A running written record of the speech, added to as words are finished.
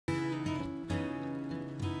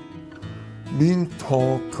Being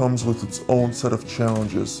tall comes with its own set of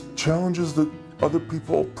challenges. Challenges that other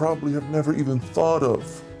people probably have never even thought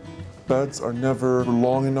of. Beds are never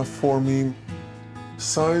long enough for me.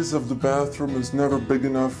 Size of the bathroom is never big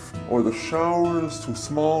enough, or the shower is too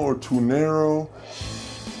small or too narrow.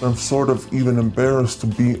 I'm sort of even embarrassed to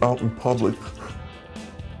be out in public.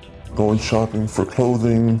 Going shopping for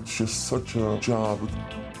clothing, it's just such a job.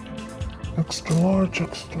 Extra large,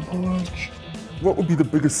 extra large. What would be the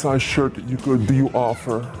biggest size shirt that do you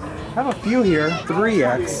offer? I have a few here,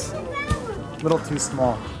 3X. A little too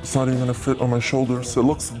small. It's not even gonna fit on my shoulders. It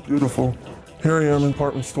looks beautiful. Here I am in a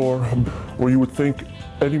department store where you would think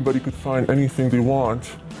anybody could find anything they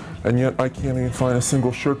want, and yet I can't even find a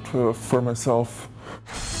single shirt for myself.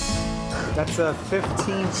 That's a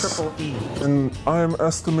 15 triple E. And I'm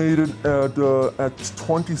estimated at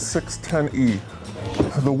 2610E.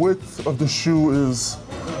 The width of the shoe is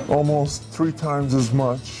almost 3 times as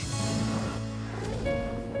much.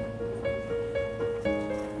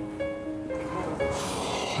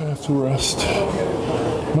 I have to rest.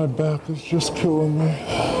 My back is just killing me.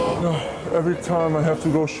 Every time I have to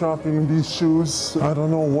go shopping in these shoes, I don't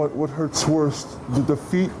know what hurts worse, the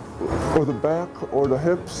feet or the back or the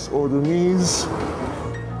hips or the knees.